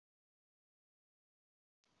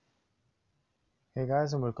Hey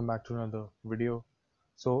guys, and welcome back to another video.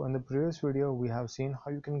 So in the previous video we have seen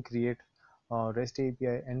how you can create REST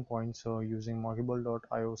API endpoints using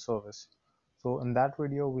Markable.io service. So in that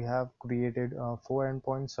video we have created 4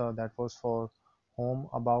 endpoints that was for home,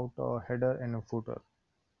 about, header and a footer.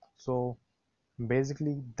 So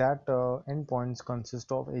basically that endpoints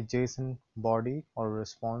consist of a JSON body or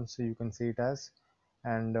response, so you can see it as,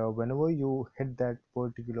 and whenever you hit that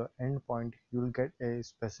particular endpoint you'll get a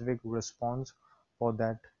specific response for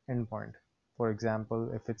that endpoint. For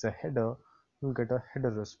example, if it's a header, you'll get a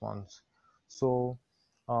header response. So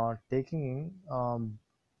taking uh,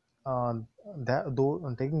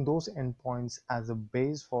 taking those endpoints as a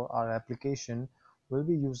base for our application, we'll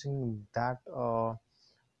be using that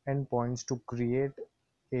endpoints to create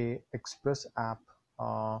a express app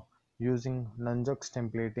using Nunjucks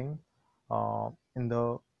templating in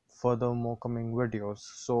the furthermore coming videos.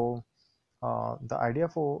 So the idea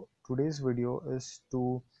for today's video is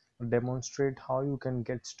to demonstrate how you can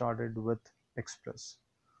get started with Express.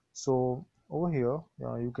 So over here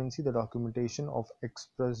you can see the documentation of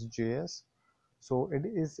expressjs. So it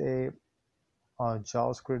is a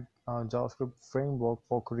JavaScript framework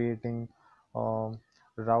for creating um,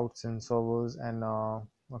 routes and servers, and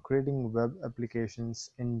creating web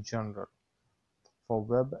applications in general for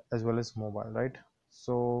web as well as mobile, right?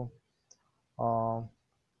 So uh,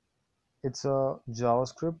 it's a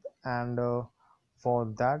JavaScript, and for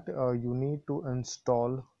that you need to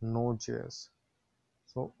install Node.js.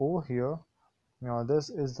 So over here,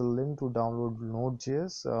 this is the link to download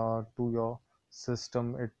Node.js to your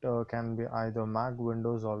system. It can be either Mac,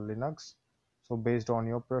 Windows or Linux. So based on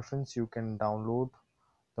your preference you can download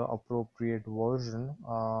the appropriate version.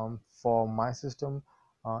 For my system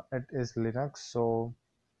it is Linux, so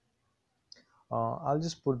I'll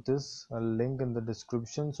just put this link in the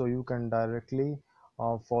description so you can directly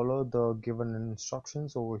follow the given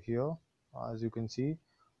instructions over here. As you can see,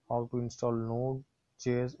 how to install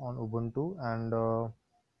Node.js on Ubuntu, and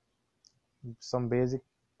some basic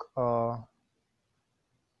uh,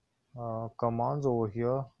 commands over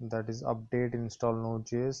here, that is update, install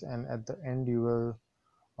Node.js, and at the end you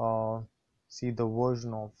will see the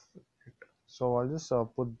version of it. So I'll just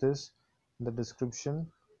put this in the description.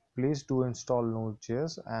 Please do install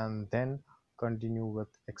Node.js and then continue with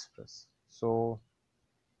Express. So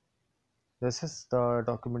this is the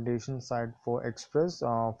documentation side for Express.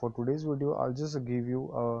 For today's video I'll just give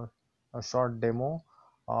you a short demo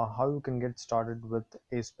how you can get started with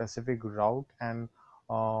a specific route, and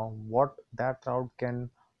what that route can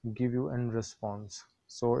give you in response.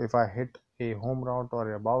 So if I hit a home route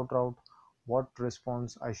or a about route, what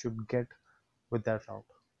response I should get with that route.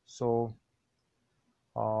 So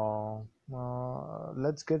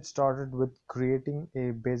let's get started with creating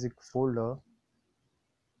a basic folder.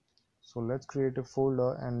 So let's create a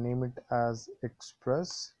folder and name it as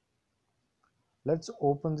Express. Let's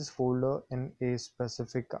open this folder in a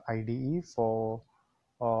specific IDE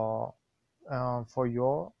uh, for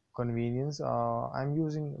your convenience. I'm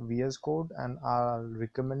using VS Code, and I'll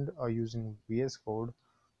recommend using VS Code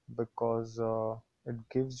because it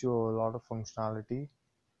gives you a lot of functionality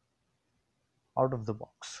out of the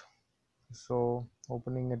box. So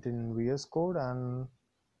opening it in VS Code, and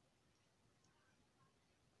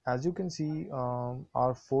as you can see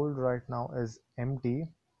our folder right now is empty.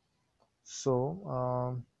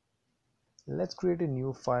 So let's create a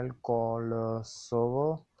new file called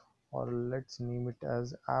server, or let's name it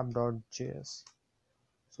as app.js.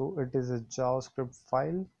 So it is a JavaScript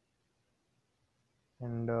file,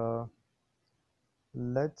 and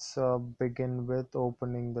let's begin with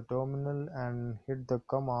opening the terminal and hit the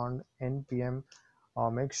command npm.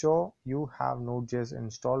 Make sure you have Node.js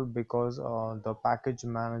installed, because the package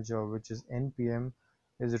manager, which is npm,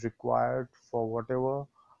 is required for whatever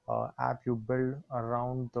app you build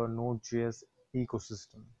around the Node.js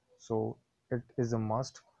ecosystem. So it is a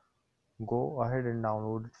must. Go ahead and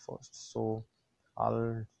download it first. So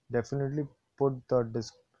I'll definitely put the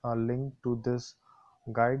link to this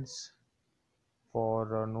guides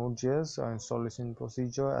for Node.js installation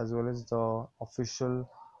procedure, as well as the official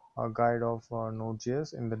guide of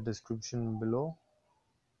Node.js in the description below.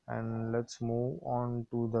 And let's move on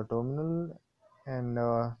to the terminal, and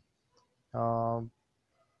uh,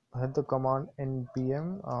 hit the command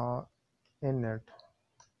npm init.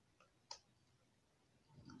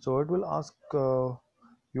 So it will ask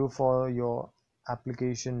you for your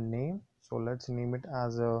application name. So let's name it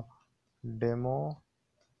as a demo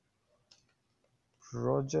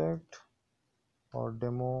project or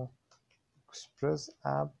demo express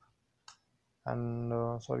app. And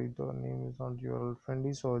sorry, the name is not URL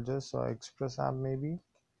friendly, so just express app maybe.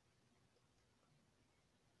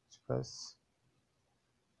 express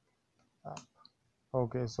app.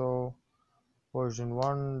 Okay, so version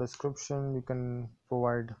 1 description you can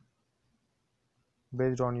provide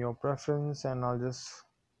based on your preference, and I'll just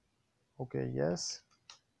okay, yes.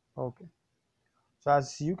 Okay, so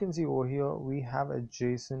as you can see over here, we have a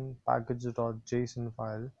JSON package.json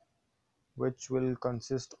file which will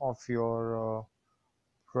consist of your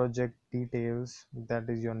project details, that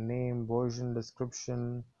is your name, version,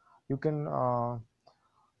 description. You can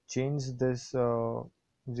change this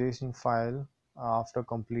JSON file after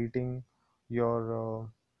completing your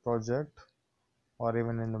project, or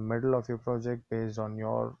even in the middle of your project. Based on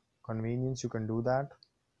your convenience, you can do that.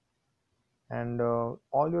 And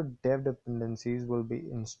all your dev dependencies will be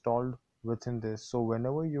installed within this. So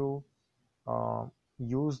whenever you uh,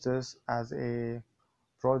 use this as a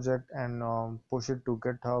project and push it to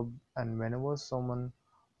GitHub, and whenever someone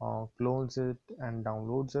clones it and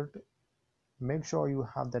downloads it, make sure you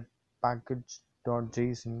have that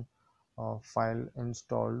package.json file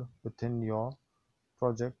installed within your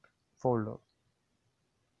project folder.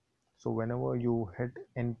 So whenever you hit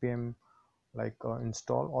npm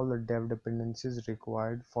install, all the dev dependencies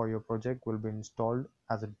required for your project will be installed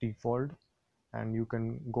as a default, and you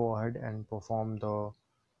can go ahead and perform the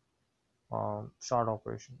start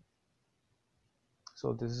operation.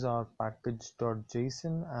 So this is our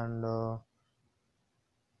package.json, and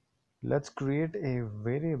let's create a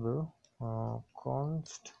variable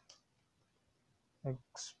const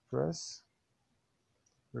express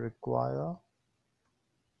require.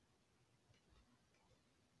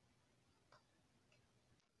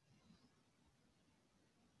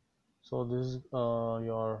 So this is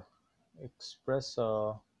your express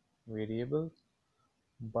variable,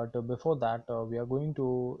 but before that we are going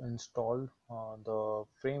to install the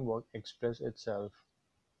framework express itself.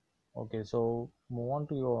 Okay, so move on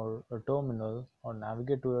to your terminal, or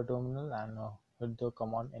navigate to your terminal, and hit the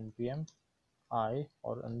command npm I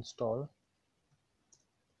or install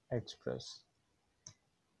express.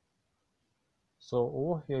 So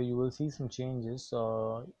over here you will see some changes.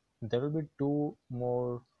 There will be two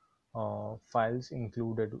more files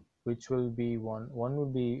included, which will be one will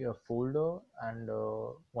be a folder, and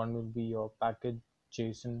one will be your package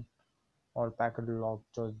JSON or package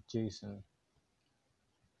log.json.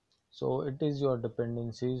 So it is your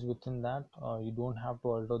dependencies within that. You don't have to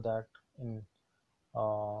alter that in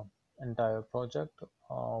uh, entire project.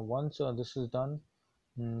 Once this is done,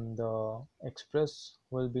 the express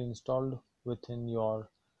will be installed within your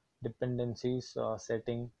dependencies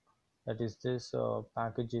setting, that is this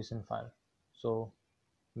package JSON file. So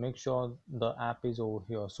make sure the app is over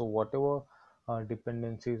here. So whatever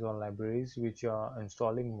dependencies or libraries which you are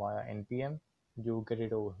installing via npm, you get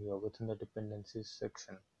it over here within the dependencies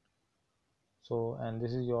section. So, and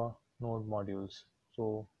this is your node modules.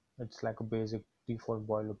 So it's like a basic default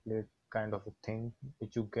boilerplate kind of a thing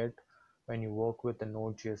which you get when you work with the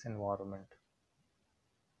Node.js environment.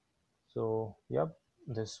 So yep,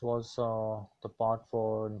 this was the part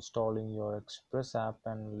for installing your express app,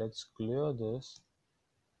 and let's clear this.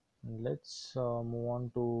 Let's move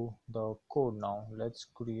on to the code now. Let's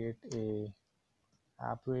create a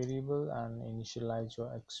app variable and initialize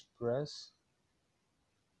your express,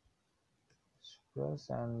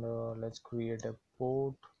 and let's create a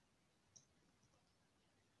port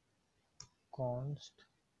const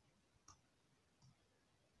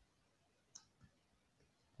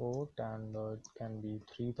port, and it can be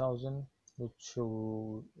 3000,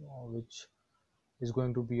 which is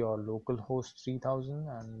going to be your local host 3000.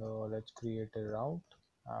 And let's create a route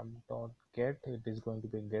app.get. It is going to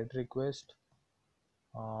be get request.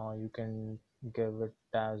 You can give it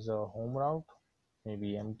as a home route,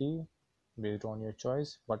 maybe empty, based on your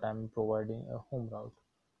choice, but I'm providing a home route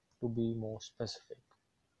to be more specific.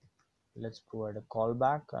 Let's provide a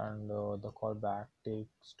callback, and the callback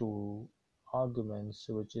takes two arguments,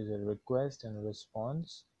 which is a request and a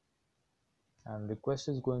response. And request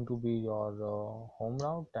is going to be your home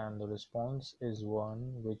route, and the response is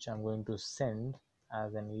one which I'm going to send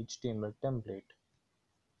as an HTML template.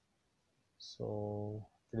 So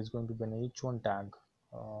it is going to be an h1 tag.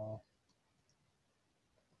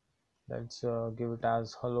 Let's give it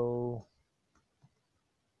as hello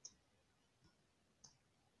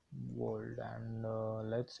world, and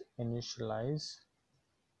let's initialize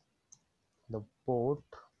the port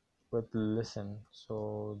with listen.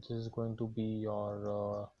 So this is going to be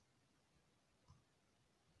your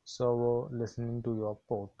server listening to your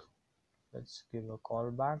port. Let's give a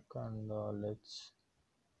callback, and let's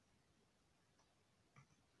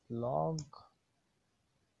log.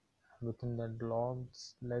 Within that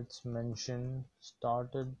logs, let's mention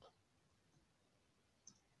started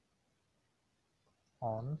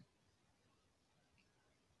on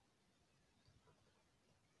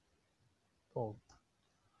both.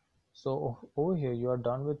 So over here you are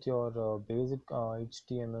done with your basic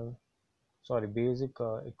HTML, sorry, basic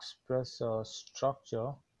express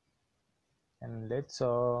structure, and let's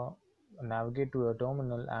navigate to a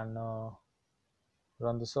terminal and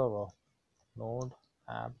run the server node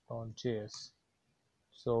app.js.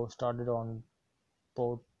 So started on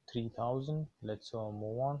port 3000. Let's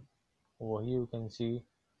move on. Over here you can see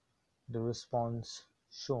the response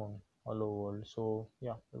shown, hello world. So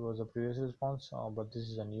yeah, it was a previous response, but this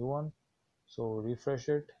is a new one. So refresh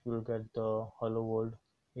it, you will get the hello world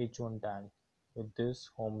h1 tag with this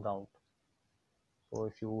home route. So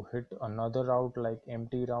if you hit another route like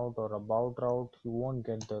empty route or about route, you won't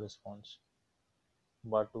get the response,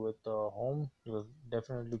 but with home you will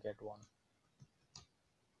definitely get one.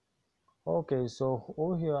 Okay, so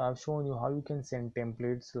over here I've shown you how you can send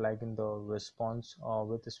templates like in the response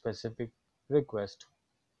with a specific request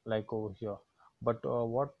like over here. But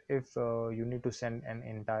what if you need to send an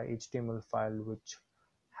entire HTML file which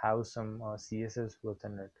have some CSS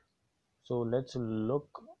within it? So let's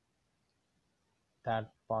look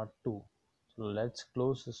that part too. So let's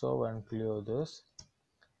close the server and clear this.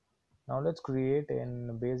 Now let's create a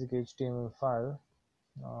basic HTML file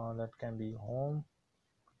that can be home.html,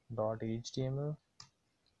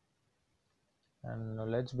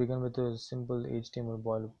 and let's begin with a simple HTML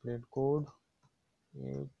boilerplate code.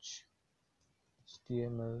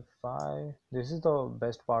 HTML5. This is the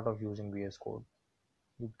best part of using VS Code.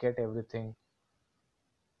 You get everything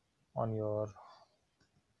on your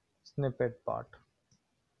snippet part.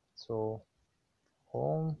 So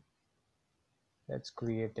home, let's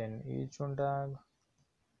create an h1 tag.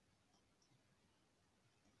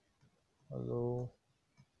 Hello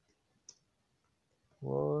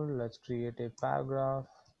world, let's create a paragraph.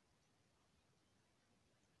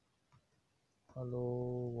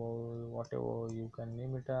 Hello world, whatever you can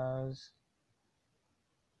name it as.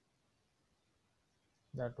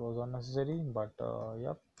 That was unnecessary, but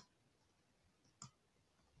yep,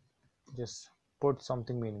 just put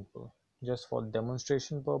something meaningful. Just for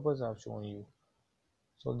demonstration purpose I've shown you.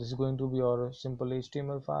 So this is going to be our simple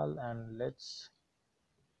HTML file, and let's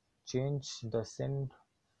change the send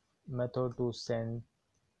method to send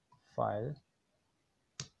file.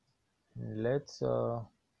 Let's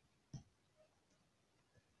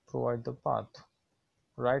provide the path.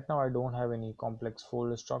 Right now I don't have any complex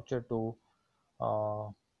folder structure to uh,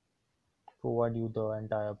 provide you the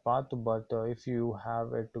entire path, but if you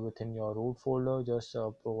have it within your root folder, just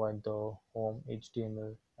provide the home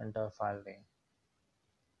HTML entire file name.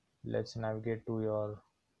 Let's navigate to your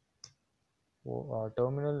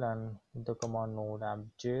terminal and the command node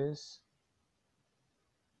app.js.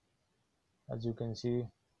 As you can see,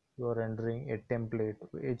 you are rendering a template,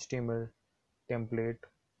 HTML template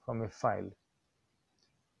from a file.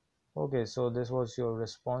 Okay, so this was your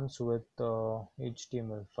response with the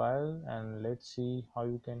HTML file, and let's see how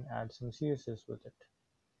you can add some CSS with it.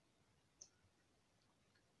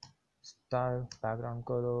 Style background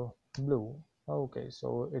color blue. Okay,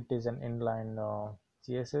 so it is an inline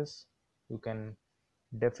CSS. You can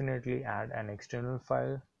definitely add an external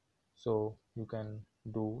file, so you can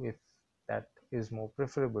do if that is more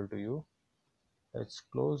preferable to you. Let's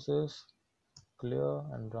close this, clear,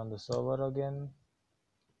 and run the server again.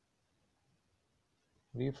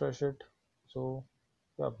 Refresh it. So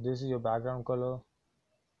yep, this is your background color,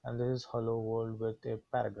 and this is hello world with a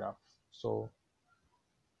paragraph. So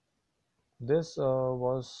this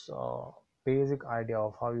was basic idea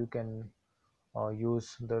of how you can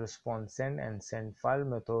use the response send and send file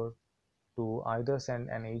method to either send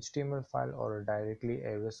an HTML file or directly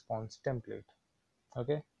a response template.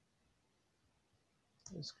 Okay,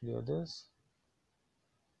 let's clear this.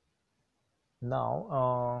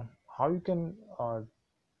 Now how you can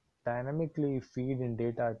dynamically feed in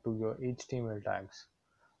data to your HTML tags,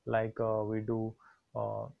 like we do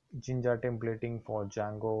Jinja templating for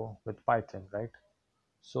Django with Python, right?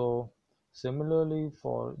 So similarly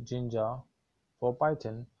for Jinja, for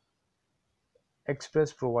Python,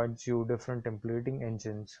 Express provides you different templating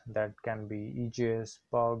engines that can be EJS,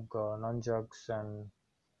 Pug, Nunjucks, and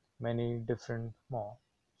many different more.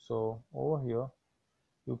 So over here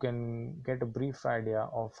you can get a brief idea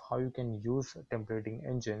of how you can use templating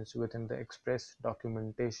engines within the Express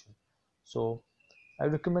documentation. So I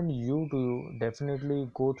recommend you to definitely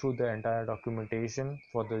go through the entire documentation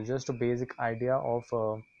for the just a basic idea of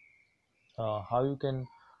how you can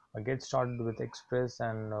get started with Express,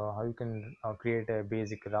 and how you can create a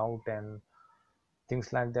basic route and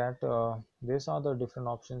things like that. These are the different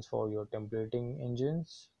options for your templating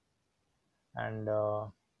engines. And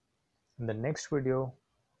in the next video,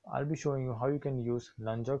 I'll be showing you how you can use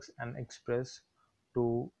Nunjucks and Express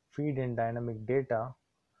to feed in dynamic data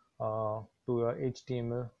to your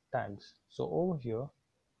HTML tags. So over here,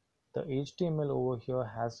 the HTML over here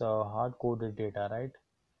has a hard-coded data, right?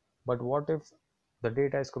 But what if the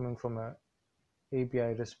data is coming from a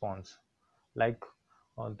API response, like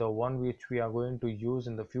the one which we are going to use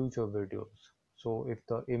in the future videos? So if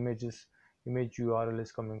the image URL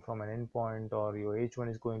is coming from an endpoint, or your H1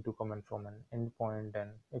 is going to come in from an endpoint,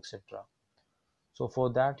 and etc. So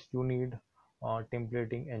for that you need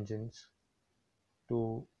templating engines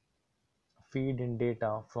to feed in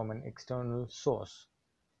data from an external source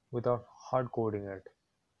without hard coding it.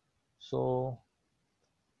 So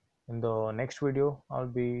in the next video, I'll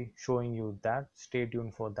be showing you that. Stay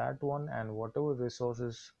tuned for that one, and whatever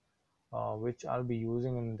resources which I'll be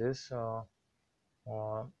using in this uh,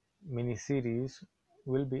 mini series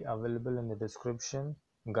will be available in the description,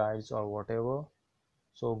 guides or whatever.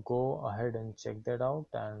 So go ahead and check that out,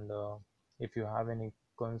 and if you have any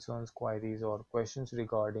concerns, queries or questions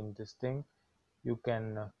regarding this thing, you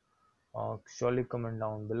can surely comment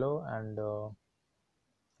down below, and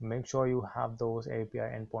make sure you have those API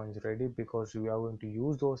endpoints ready, because we are going to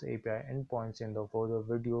use those API endpoints in the further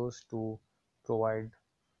videos to provide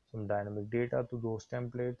some dynamic data to those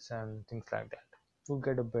templates and things like that. You'll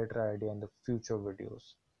get a better idea in the future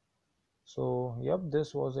videos. So yep,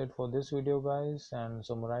 this was it for this video, guys. And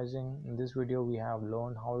summarizing, in this video we have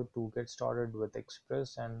learned how to get started with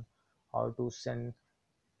Express and how to send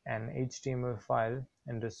an HTML file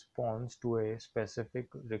in response to a specific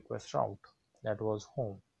request route, that was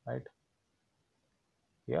home, right?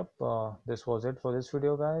 Yep, this was it for this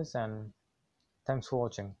video, guys, and thanks for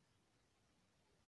watching.